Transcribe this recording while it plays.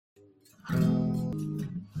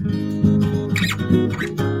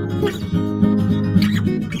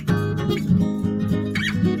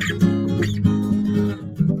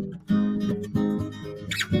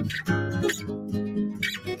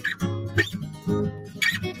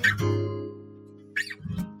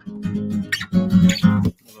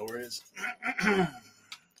Where is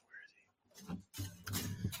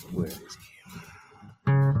where is he?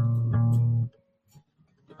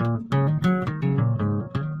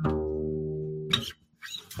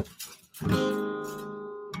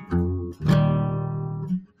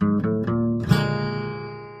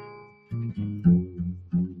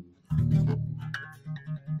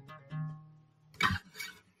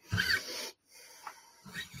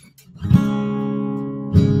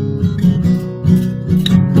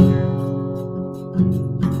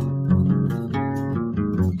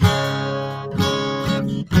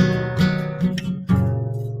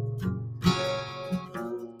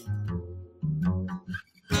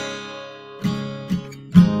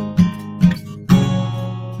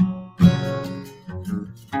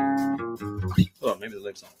 Oh, maybe the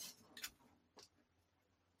light's on.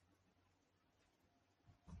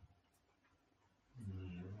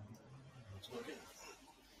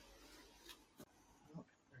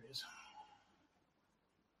 There it is.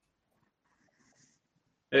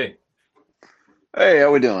 Hey. Hey,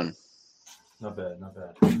 how we doing? Not bad, not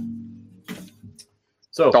bad.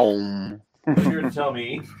 So, you're here to tell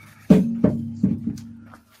me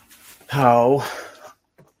how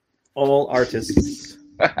all artists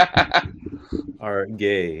are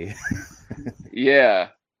gay. Yeah.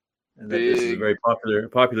 And that this is a very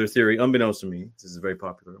popular theory, unbeknownst to me. This is a very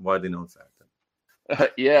popular, widely known fact.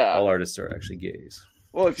 Yeah. All artists are actually gays.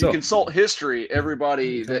 Well, if you consult history,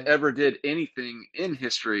 everybody that ever did anything in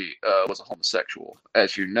history was a homosexual,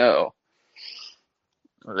 as you know.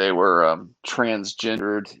 They were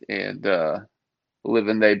transgendered and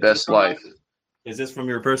living their best life. Is this from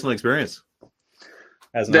your personal experience?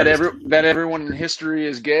 As an that artist? everyone in history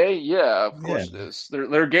is gay? Yeah, of course it is.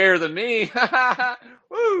 They're gayer than me.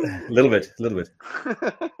 Woo! A little bit.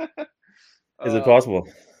 Is it possible?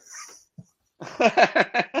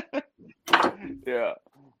 Yeah.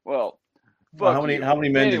 Well, how many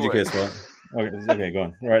men did you kiss? Well, okay, go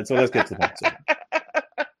on. All right, so let's get to the point. So,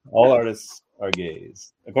 all artists are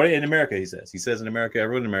gays. According in America, he says in America,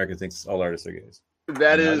 everyone in America thinks all artists are gays.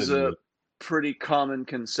 That is a pretty common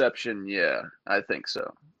conception. Yeah, I think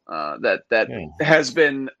so. That has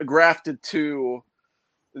been grafted to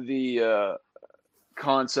the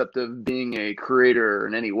concept of being a creator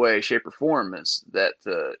in any way, shape, or form, is that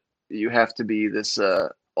you have to be this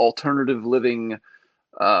alternative living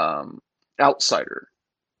outsider,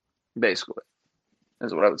 basically,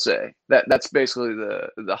 is what I would say. That's basically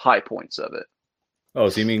the high points of it. Oh,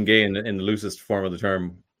 so you mean gay in the loosest form of the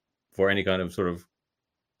term for any kind of sort of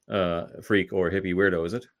freak or hippie weirdo,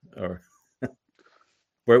 is it? Or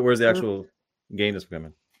where's the actual gayness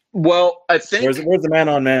coming? Well, I think where's the man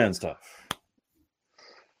on man stuff?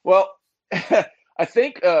 Well, I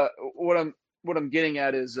think what I'm getting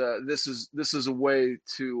at is this is a way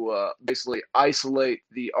to basically isolate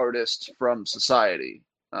the artist from society,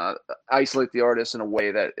 isolate the artist in a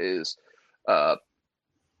way that is,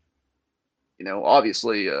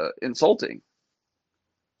 obviously insulting.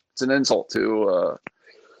 It's an insult to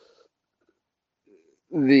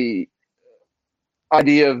the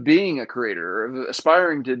idea of being a creator, of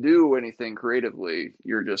aspiring to do anything creatively.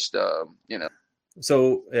 You're just,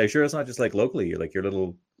 So, sure, it's not just like locally, like your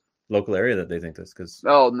little local area that they think this, because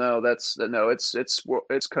oh no, it's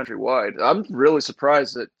countrywide. I'm really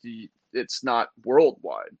surprised that it's not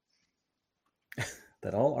worldwide.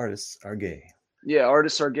 That all artists are gay. Yeah,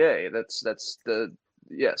 artists are gay.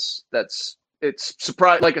 It's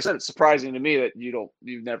surprising. Like I said, it's surprising to me that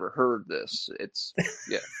you've never heard this. It's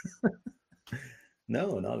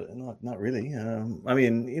No, not really. I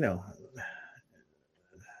mean,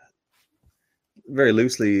 very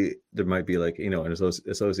loosely, there might be like, an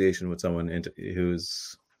association with someone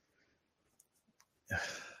who's,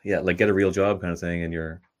 like get a real job kind of thing, and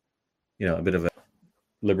you're, a bit of a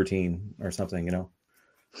libertine or something,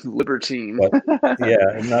 Libertine. But,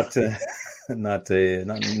 not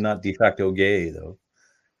de facto gay though,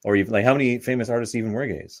 or even like how many famous artists even were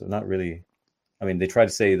gay? So not really. I mean, they tried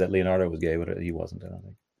to say that Leonardo was gay, but he wasn't. I don't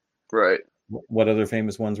think. Right. What other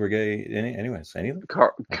famous ones were gay? Anyways, any of them?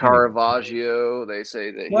 Caravaggio. They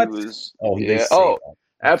say that what? He was. Oh, yeah. Oh,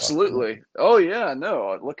 absolutely. Oh yeah.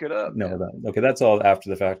 No, look it up. No, okay, that's all after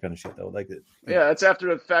the fact kind of shit though. Like, yeah, it's after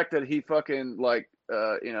the fact that he fucking laid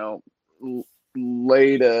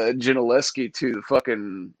Gentileschi to the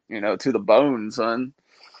fucking to the bone, son.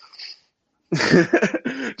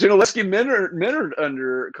 Gentileschi mentored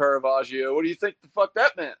under Caravaggio. What do you think the fuck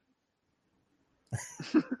that meant?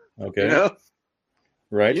 Okay. You know?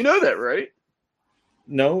 Right. You know that, right?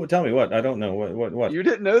 No, tell me what. I don't know. What? You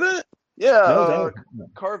didn't know that? Yeah. No,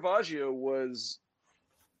 Caravaggio was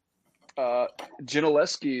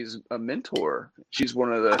Gentileschi's mentor. She's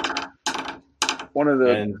one of the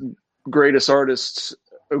greatest artists,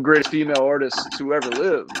 greatest female artists who ever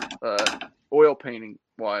lived, oil painting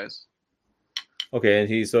wise. Okay, and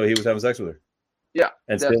he was having sex with her. Yeah,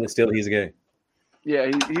 and still he's gay.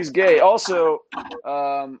 Yeah, he's gay. Also,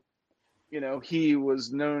 he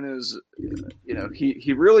was known as,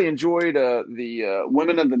 he really enjoyed the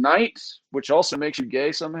women of the night, which also makes you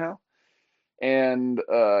gay somehow. And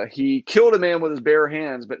he killed a man with his bare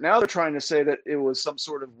hands, but now they're trying to say that it was some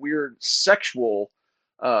sort of weird sexual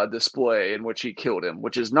display in which he killed him,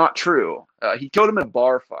 which is not true. He killed him in a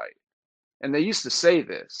bar fight, and they used to say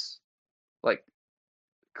this, like,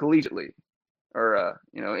 collegiately, or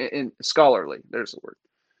in scholarly. There's the word.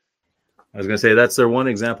 I was going to say that's their one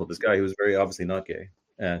example. This guy who was very obviously not gay,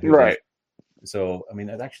 right? So I mean,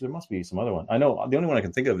 actually, there must be some other one. I know the only one I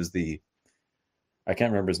can think of is I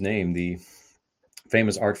can't remember his name, the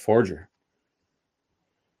famous art forger,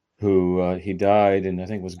 who he died in, I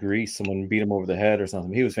think it was Greece. Someone beat him over the head or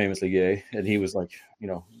something. He was famously gay, and he was like,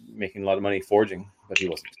 making a lot of money forging, but he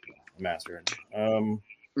wasn't a master.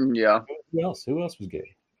 Yeah. Who else was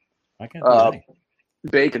gay? I can't think of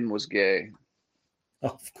Bacon was gay. Oh,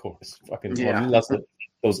 of course. Fucking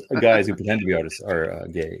those guys who pretend to be artists are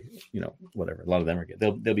gay. Whatever. A lot of them are gay.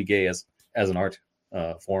 They'll be gay as an art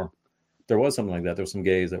form. There was something like that. There were some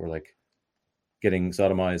gays that were like getting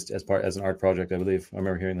sodomized as an art project, I believe. I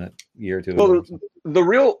remember hearing that a year or two ago. Well, the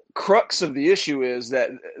real crux of the issue is that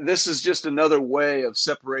this is just another way of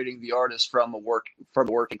separating the artist from the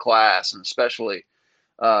working class, and especially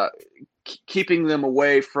keeping them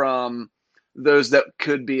away from those that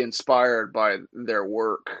could be inspired by their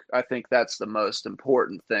work. I think that's the most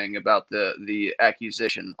important thing about the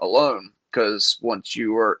accusation alone, because once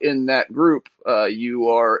you are in that group, you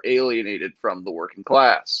are alienated from the working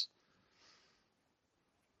class.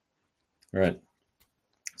 Right.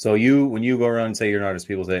 So when you go around and say you're an artist,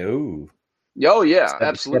 people say, "Ooh." Oh yeah,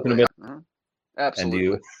 absolutely. Absolutely. And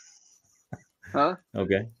you? Huh?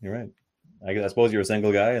 Okay, you're right. I suppose you're a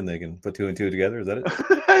single guy, and they can put two and two together. Is that it?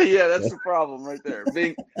 Yeah, that's the problem right there.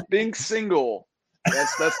 Being single.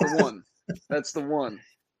 That's the one. That's the one.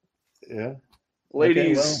 Yeah.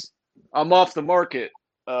 Ladies, okay, well. I'm off the market.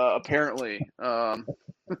 Apparently, because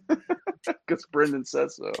Brendan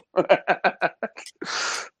says so.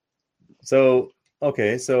 So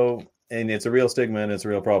and it's a real stigma and it's a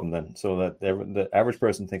real problem then. So that the average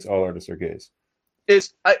person thinks all artists are gays.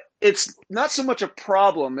 It's not so much a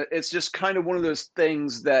problem. It's just kind of one of those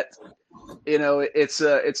things that, it's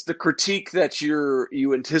the critique that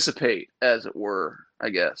you anticipate, as it were, I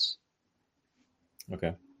guess.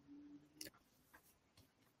 Okay.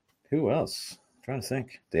 Who else? I'm trying to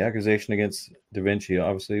think. The accusation against Da Vinci,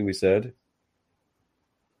 obviously, we said.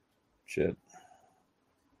 Shit.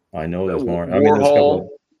 I know there's more. Warhol. I mean, there's a couple.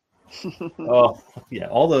 Oh yeah,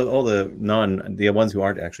 all the ones who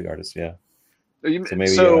aren't actually artists. Yeah. So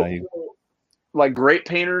maybe like great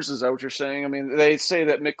painters, is that what you're saying? I mean, they say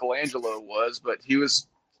that Michelangelo was, but he was.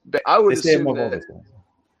 I would assume that.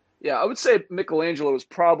 Yeah, I would say Michelangelo was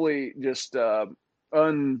probably just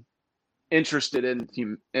uninterested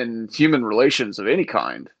in human relations of any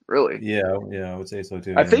kind, really. Yeah, I would say so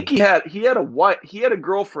too. I think he had a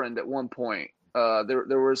girlfriend at one point.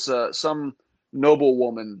 There was some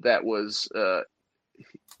noblewoman that was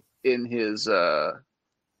in his.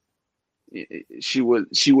 She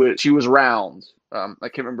was round. I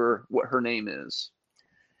can't remember what her name is.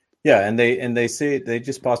 Yeah, and they say they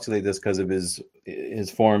just postulate this because of his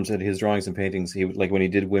forms and his drawings and paintings. He would, like, when he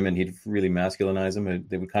did women, he'd really masculinize them.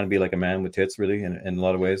 They would kind of be like a man with tits, really, in a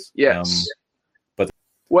lot of ways. Yes. But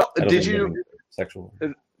did you sexual?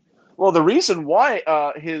 Well, the reason why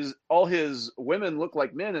all his women look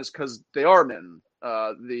like men is because they are men.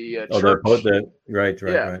 Church. Right.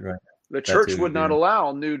 The church would not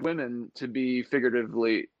allow nude women to be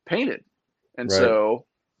figuratively painted, and so.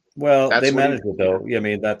 Well, they managed it though. Yeah, I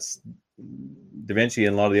mean, that's Da Vinci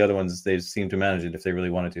and a lot of the other ones. They seem to manage it if they really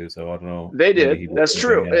wanted to. So I don't know. They did. That's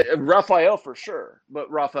true. Yeah. Raphael for sure,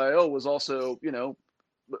 but Raphael was also,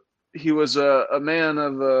 he was a man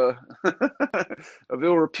of of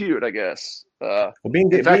ill repute, I guess. Being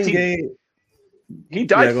gay, he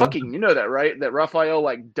died fucking. You know that, right? That Raphael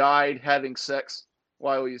died having sex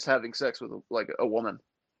while he was having sex with a woman.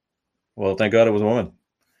 Well, thank God it was a woman.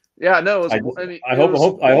 Yeah, no.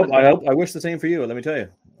 I wish the same for you. Let me tell you.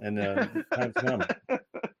 and times to come.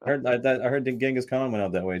 I heard Genghis Khan went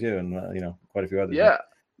out that way too, and quite a few others. Yeah,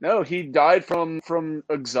 no, he died from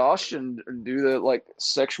exhaustion due to like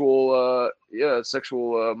sexual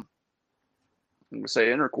I'm gonna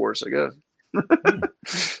say intercourse, I guess.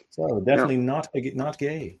 So definitely not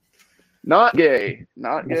gay. Not gay,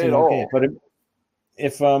 not gay at all. Gay. But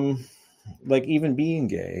if like even being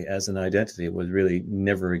gay as an identity was really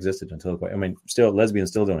never existed until quite. I mean, still lesbians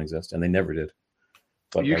still don't exist, and they never did.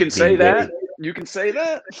 But you can say that. You can say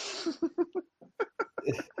that.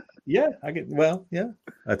 Yeah, I get. Well, yeah,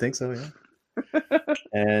 I think so. Yeah.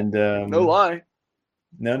 And no lie.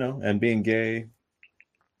 No, and being gay,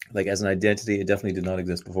 like as an identity, it definitely did not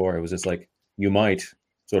exist before. It was just like you might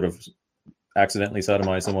sort of accidentally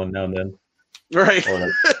sodomize someone now and then, right?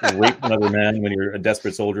 Or like rape another man when you're a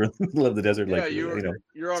desperate soldier in the middle of the desert, yeah, like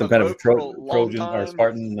you're some kind of Trojan or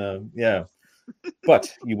Spartan. Yeah,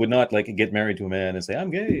 but you would not like get married to a man and say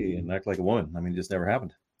I'm gay and act like a woman. I mean, it just never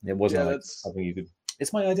happened. It wasn't like something you could.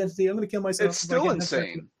 It's my identity. I'm going to kill myself. It's still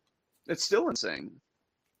insane. It's still insane.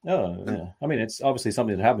 Oh, yeah. I mean, it's obviously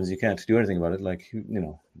something that happens. You can't do anything about it. Like,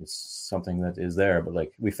 it's something that is there, but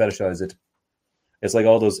like we fetishize it. It's like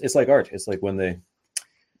all those, it's like art. It's like when they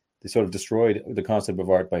sort of destroyed the concept of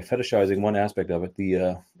art by fetishizing one aspect of it,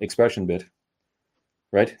 the expression bit,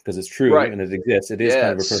 right? Because it's true and it exists. It is kind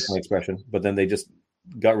of a personal expression, but then they just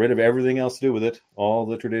got rid of everything else to do with it, all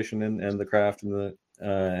the tradition and the craft and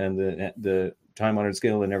the time-honored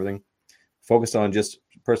skill and everything, focused on just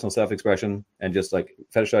personal self-expression and just like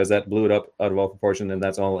fetishize that, blew it up out of all proportion, and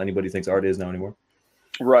that's all anybody thinks art is now anymore.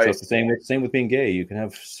 Right. So it's the same with being gay. You can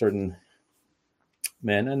have certain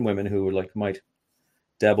men and women who might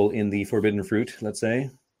dabble in the forbidden fruit, let's say,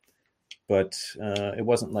 but it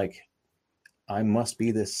wasn't like I must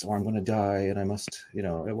be this or I'm going to die and I must,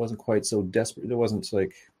 it wasn't quite so desperate. It wasn't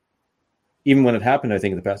like, even when it happened, I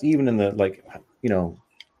think in the past, even in the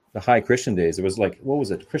the high Christian days, it was like, what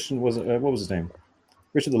was it? What was his name?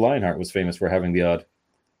 Richard the Lionheart was famous for having the odd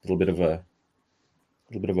little bit of a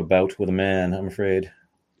bout with a man, I'm afraid.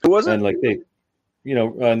 Who was it? And like they,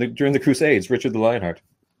 during the Crusades, Richard the Lionheart.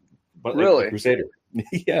 But really? Crusader.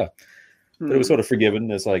 Yeah. But it was sort of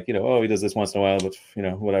forgiven. It's like, he does this once in a while, but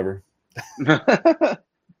whatever.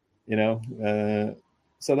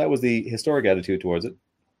 So that was the historic attitude towards it.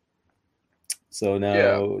 So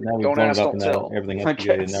now we've Don't blown ask, it up don't and tell. now everything has to be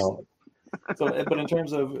gay now. So, but in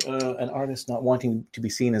terms of an artist not wanting to be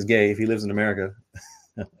seen as gay if he lives in America,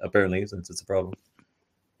 apparently, since it's a problem.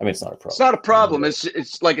 I mean, it's not a problem. It's not a problem.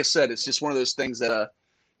 It's like I said, it's just one of those things that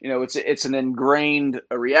it's an ingrained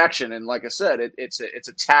reaction, and like I said, it's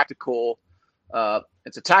a tactical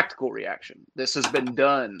reaction. This has been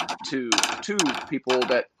done to people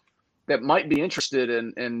that might be interested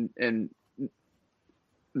in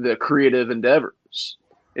the creative endeavors.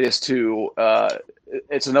 It is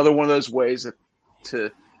it's another one of those ways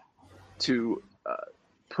to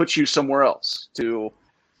put you somewhere else, to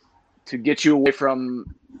get you away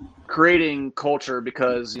from creating culture,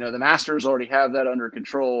 because the masters already have that under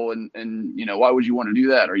control, and why would you want to do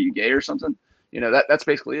that? Are you gay or something? That's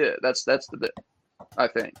basically it. That's the bit, I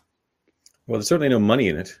think. Well, there's certainly no money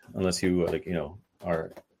in it unless you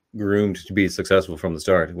are groomed to be successful from the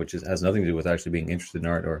start, which has nothing to do with actually being interested in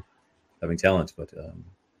art or having talent. But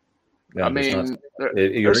I mean,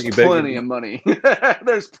 there's plenty of money.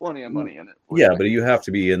 There's plenty of money in it. Yeah, but you have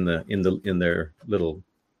to be in their little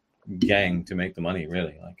gang to make the money,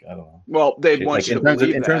 really. Like, I don't know. Well, they want you to believe that.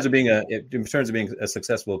 In terms of being a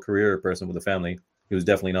successful career person with a family who's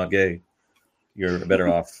definitely not gay, you're better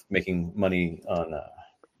off making money on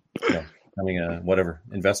becoming a whatever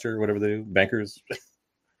investor, whatever they do, bankers,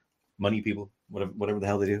 money people, whatever the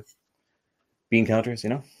hell they do, bean counters,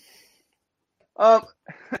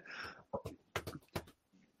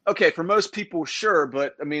 Okay, for most people, sure,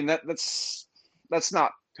 but I mean that's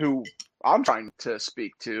not who I'm trying to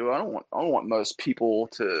speak to. I don't want most people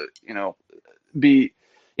to be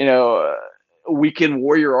weekend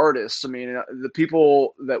warrior artists. I mean, the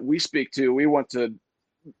people that we speak to, we want to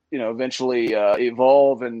eventually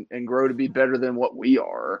evolve and grow to be better than what we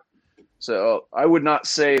are. So I would not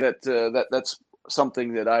say that that's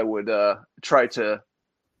something that I would try to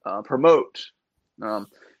promote.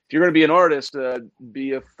 If you're going to be an artist,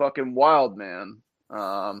 be a fucking wild man,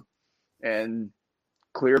 and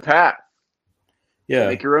clear a path. Yeah.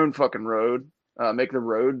 Make your own fucking road. Make the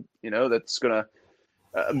road, that's going to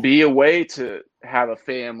be a way to have a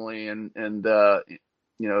family and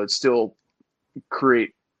still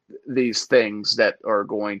create these things that are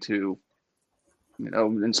going to,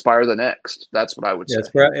 inspire the next. That's what I would say.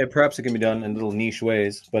 Perhaps it can be done in little niche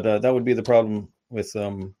ways, but that would be the problem with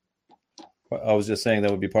I was just saying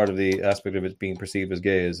that would be part of the aspect of it being perceived as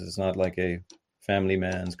gay. Is it's not like a family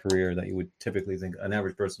man's career that you would typically think. An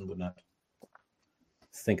average person would not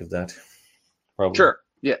think of that. Probably. Sure.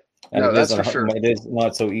 Yeah. And no, that's for sure. It is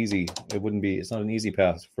not so easy. It wouldn't be. It's not an easy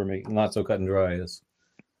path for me. Not so cut and dry as,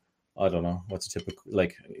 I don't know, what's a typical,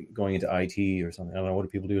 like going into IT or something. I don't know, what do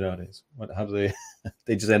people do nowadays? How do they?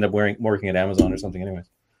 They just end up working at Amazon or something, anyways.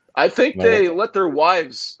 I think they let their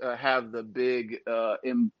wives have the big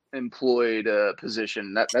employed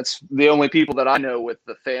position. That's the only people that I know with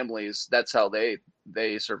the families. That's how they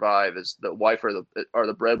survive, is the wife or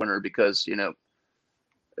the breadwinner, because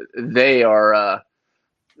they are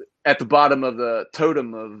at the bottom of the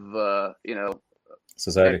totem of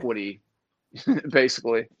society, equity,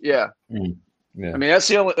 basically. Yeah. Yeah. I mean, that's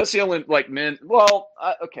the only like men. Well,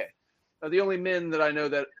 okay, the only men that I know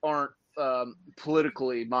that aren't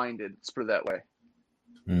politically minded. Let's put it that way.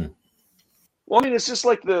 Well, I mean, it's just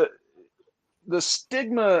like the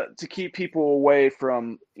stigma to keep people away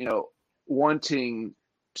from wanting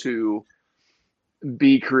to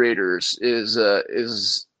be creators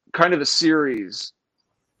is kind of a series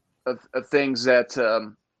of things that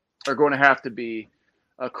are going to have to be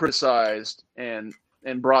criticized and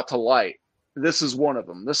brought to light. This is one of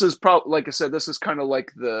them. This is probably, like I said, this is kind of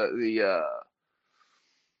like the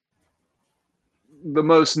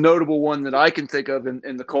most notable one that I can think of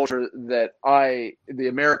in the culture that the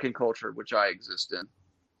American culture, which I exist in.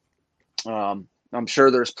 I'm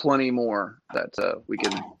sure there's plenty more that we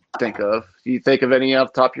can think of. Do you think of any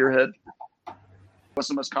off the top of your head? What's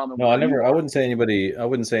the most common? No, I wouldn't say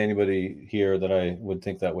anybody here that I would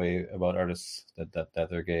think that way about artists that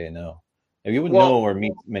they're gay. No. If you wouldn't know or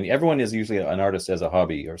meet many, everyone is usually an artist as a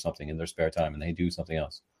hobby or something in their spare time, and they do something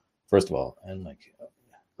else, first of all. And like,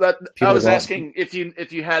 but I was asking if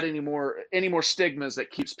you had any more stigmas that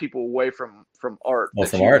keeps people away from art. Well,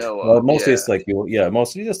 from art. Well, mostly it's like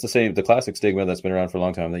mostly just the classic stigma that's been around for a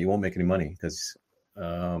long time, that you won't make any money because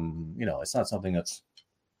it's not something that's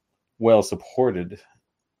well supported.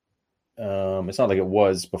 It's not like it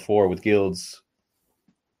was before with guilds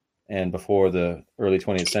and before the early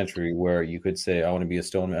 20th century, where you could say, I want to be a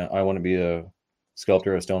stoneman, I want to be a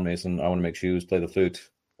sculptor, a stonemason, I want to make shoes, play the flute,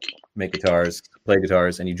 make guitars, play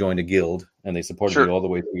guitars, and you joined a guild and they supported you all the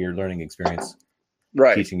way through your learning experience,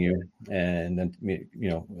 right? Teaching you and then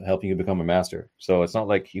helping you become a master. So it's not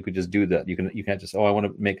like you could just do that. You can't just, I want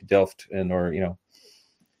to make Delft or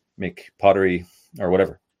make pottery or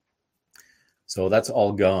whatever. So that's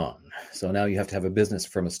all gone. So now you have to have a business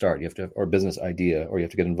from a start. You have to or a business idea, or you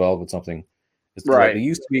have to get involved with something. Right. There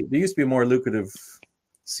used to be a more lucrative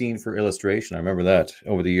scene for illustration. I remember that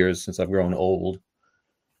over the years since I've grown old.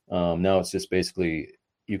 Now it's just basically,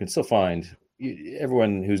 you can still find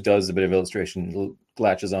everyone who does a bit of illustration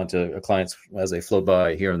latches onto clients as they float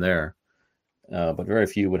by here and there. But very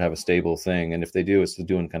few would have a stable thing. And if they do, it's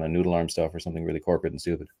doing kind of noodle arm stuff or something really corporate and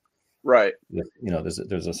stupid. Right.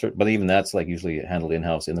 There's a certain, but even that's like usually handled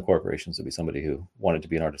in-house in the corporations. It'd be somebody who wanted to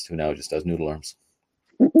be an artist who now just does noodle arms.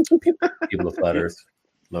 People of Flat Earth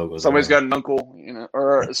logos. Somebody's got an uncle,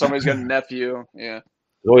 or somebody's got a nephew. Yeah.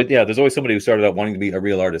 There's always somebody who started out wanting to be a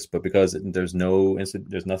real artist, but because there's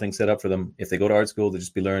nothing set up for them. If they go to art school, they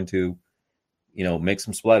just be learned to, make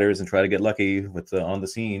some splatters and try to get lucky with on the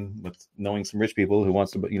scene with knowing some rich people who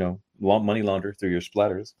wants to, money launder through your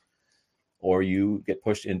splatters. Or you get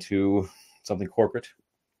pushed into something corporate.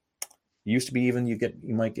 It used to be even you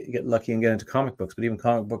might get lucky and get into comic books, but even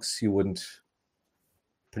comic books you wouldn't.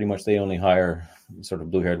 Pretty much they only hire sort of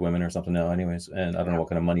blue-haired women or something now, anyways. And I don't know what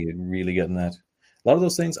kind of money you'd really get in that. A lot of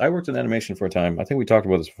those things. I worked in animation for a time. I think we talked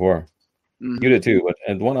about this before. Mm-hmm. You did too.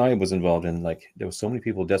 And the one I was involved in, like there was so many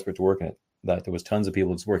people desperate to work in it that there was tons of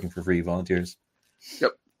people just working for free, volunteers.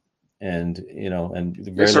 Yep. And and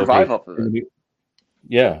they survive off of it.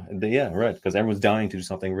 Yeah, right. Because everyone's dying to do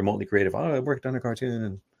something remotely creative. I worked on a cartoon,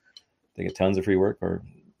 and they get tons of free work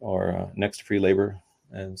or next to free labor,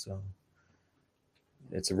 and so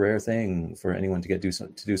it's a rare thing for anyone to do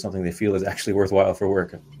something they feel is actually worthwhile for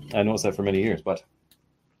work. I noticed that for many years, but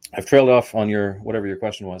I've trailed off on whatever your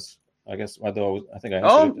question was. I guess I think I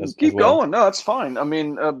answered it keep going. No, it's fine. I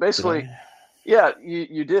mean, basically. Yeah,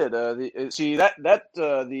 you did.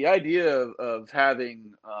 The idea of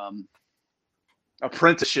having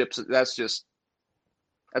apprenticeships, that's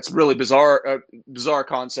really bizarre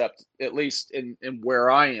concept, at least in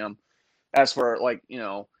where I am. As for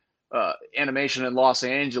animation in Los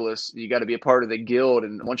Angeles, you got to be a part of the guild,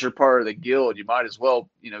 and once you're part of the guild, you might as well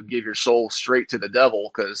give your soul straight to the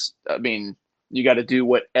devil, because I mean you got to do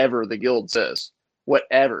whatever the guild says.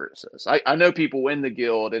 Whatever it says. I know people in the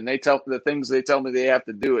guild, and the things they tell me they have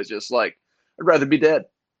to do is just like, I'd rather be dead.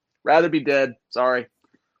 Rather be dead. Sorry.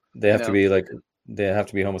 They have to be like, they have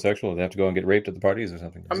to be homosexual. They have to go and get raped at the parties or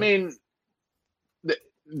something. I mean,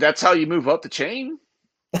 that's how you move up the chain.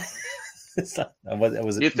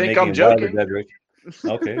 Was you think I'm joking?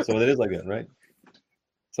 Okay, so it is like that, right?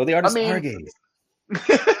 So the artists are gays.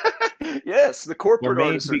 Yes, the corporate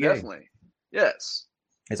artists are definitely. Yes.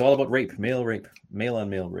 It's all about rape, male on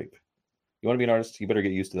male rape. You want to be an artist? You better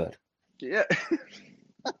get used to that. Yeah.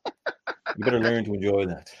 You better learn to enjoy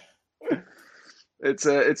that. It's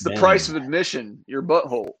the price of admission, your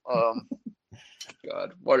butthole.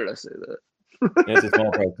 God, why did I say that? It's a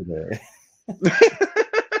small price today.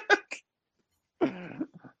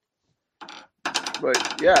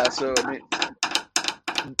 But yeah, so I mean,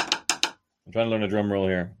 I'm trying to learn a drum roll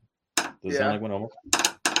here. Does it sound like one almost?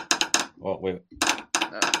 Oh, wait.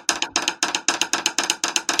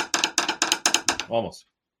 Almost.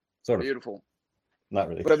 Sort of. Beautiful. Not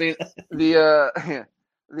really. But I mean,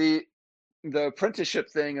 the apprenticeship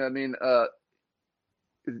thing, I mean,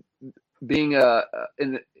 being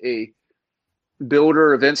in a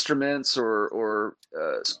builder of instruments or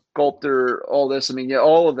sculptor, all this, I mean, yeah,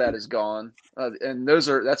 all of that is gone. And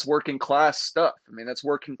that's working class stuff. I mean, that's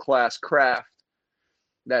working class craft.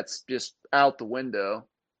 That's just out the window.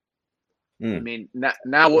 I mean,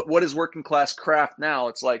 now what is working class craft now?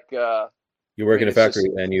 It's like you work in a factory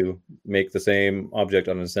and you make the same object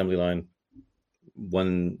on an assembly line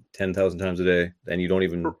 10,000 times a day, and you don't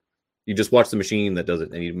even, you just watch the machine that does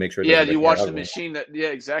it, and you make sure. You watch the machine that. Yeah,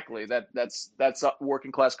 exactly. That's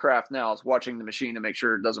working class craft now. Is watching the machine to make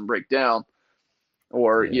sure it doesn't break down,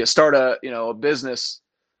 or you start a business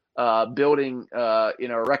building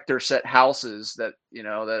erector set houses that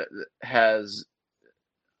that has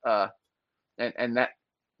and that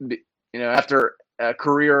after a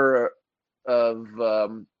career of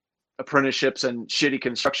apprenticeships and shitty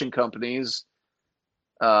construction companies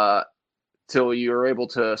till you're able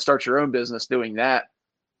to start your own business doing that.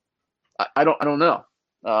 I don't know.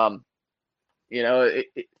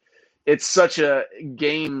 It's such a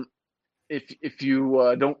game if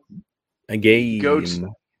you don't a game go to,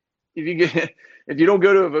 if you don't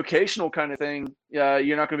go to a vocational kind of thing,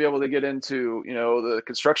 you're not going to be able to get into the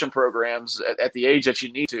construction programs at the age that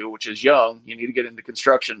you need to, which is young. You need to get into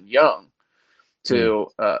construction young to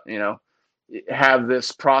have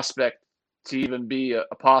this prospect to even be a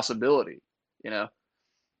possibility,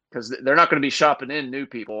 because they're not going to be shopping in new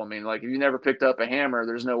people. I mean, like, if you never picked up a hammer,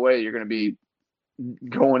 there's no way you're going to be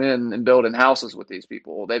going in and building houses with these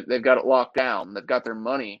people. They've got it locked down. They've got their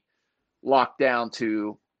money locked down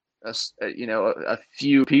to a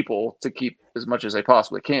few people to keep as much as they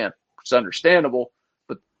possibly can. It's understandable,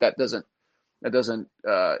 but that doesn't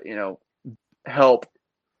help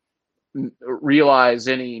realize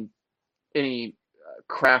any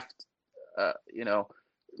craft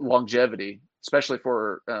longevity, especially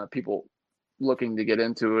for people looking to get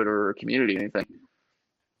into it or a community, anything.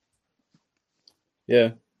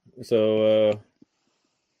 Yeah. So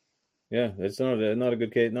it's not a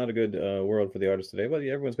good case, not a good world for the artists today. But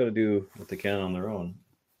everyone's got to do what they can on their own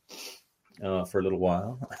for a little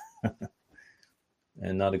while,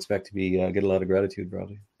 and not expect to be get a lot of gratitude,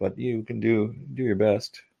 probably. But you can do your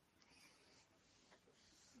best.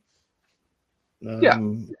 You're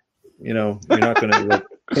not going to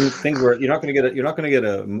things where you're not going to get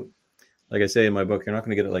a like I say in my book, you're not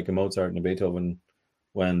going to get it like a Mozart and a Beethoven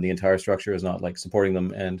when the entire structure is not like supporting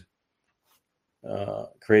them and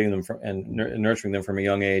creating them and nurturing them from a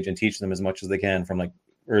young age and teach them as much as they can from like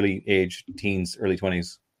early age, teens, early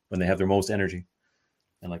 20s, when they have their most energy,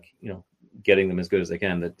 and getting them as good as they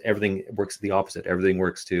can. That everything works the opposite. Everything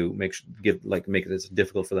works to make it as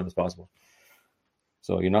difficult for them as possible.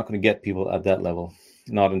 So you're not going to get people at that level,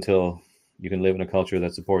 not until you can live in a culture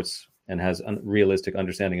that supports and has a realistic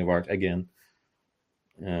understanding of art again,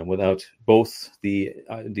 without both the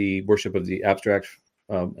worship of the abstract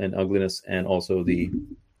and ugliness, and also the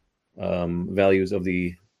values of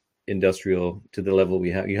the industrial to the level we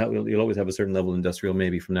have. You'll always have a certain level of industrial,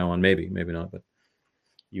 maybe from now on, maybe not, but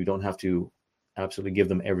you don't have to absolutely give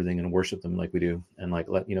them everything and worship them like we do. And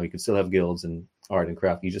you can still have guilds and art and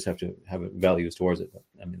craft. You just have to have values towards it. But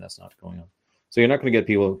I mean, that's not going on. So you're not going to get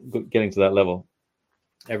people getting to that level.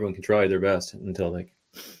 Everyone can try their best until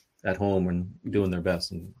at home and doing their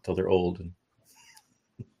best until they're old and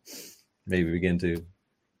maybe begin to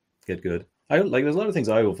get good. There's a lot of things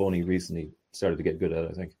I've only recently started to get good at,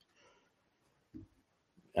 I think.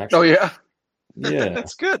 Actually, oh yeah. Yeah.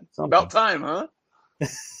 That's good. About time, huh?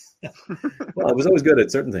 Well, I was always good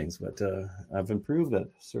at certain things, but I've improved at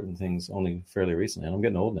certain things only fairly recently, and I'm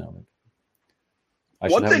getting old now.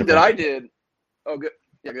 One thing that I did. Oh, good.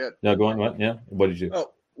 Yeah, good. No, go on. What? Yeah. What did you do?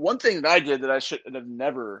 Oh, one thing that I did that I should have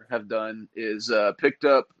never have done is picked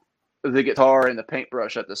up the guitar and the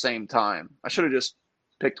paintbrush at the same time. I should have just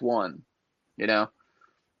picked one, you know?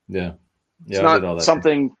 Yeah. It's not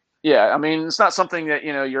something, yeah, I mean, it's not something that,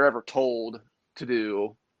 you're ever told to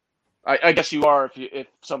do. I guess you are if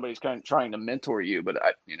somebody's kind of trying to mentor you, but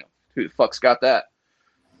who the fuck's got that?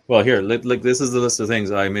 Well, here, like this is the list of things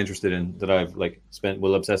I'm interested in that I've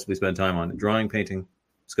will obsessively spend time on: drawing, painting,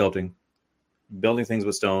 sculpting, building things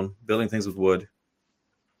with stone, building things with wood,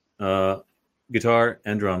 guitar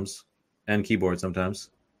and drums and keyboard sometimes.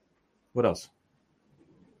 What else?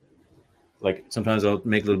 Like sometimes I'll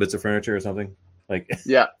make little bits of furniture or something. Like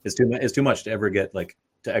it's too much to ever get like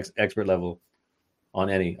to expert level on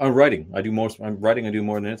any. I'm writing. I do more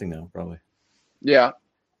than anything now, probably. Yeah.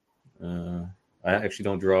 I actually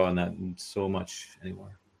don't draw on that so much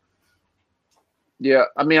anymore. Yeah,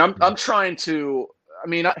 I mean, I'm trying to. I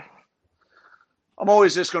mean, I'm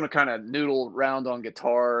always just going to kind of noodle around on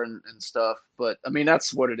guitar and stuff, but I mean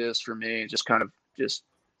that's what it is for me. Just kind of just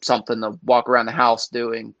something to walk around the house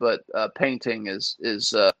doing. But painting is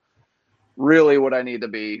really what I need to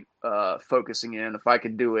be focusing in. If I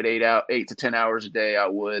could do it 8 to 10 hours a day, I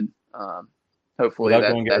would. Hopefully,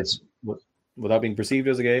 that's without being perceived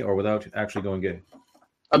as a gay, or without actually going gay.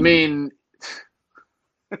 I mean,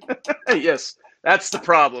 yes, that's the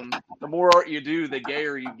problem. The more art you do, the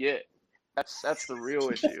gayer you get. That's the real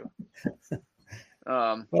issue.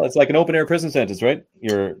 Well, it's like an open air prison sentence, right?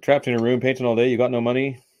 You're trapped in a room painting all day. You got no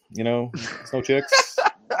money. There's no chicks.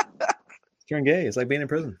 Turn gay. It's like being in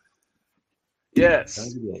prison.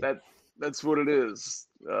 Yes, that's what it is.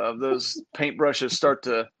 Those paintbrushes start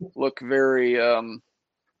to look very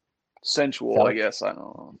sensual. Phallic. I guess I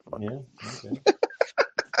don't know. Yeah.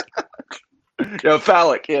 Okay. Yeah,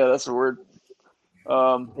 phallic. Yeah, that's the word.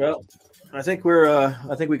 Well, I think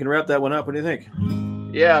we can wrap that one up. What do you think?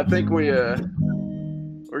 Yeah, I think we're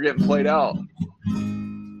getting played out.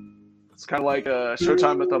 It's kind of like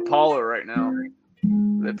Showtime with Apollo right now.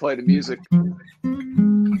 They play the music.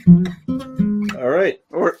 All right.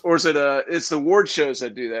 Or is it it's the award shows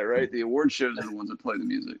that do that, right? The award shows are the ones that play the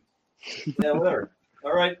music. Yeah, whatever.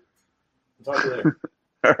 All right. I'll talk to you later.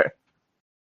 All right.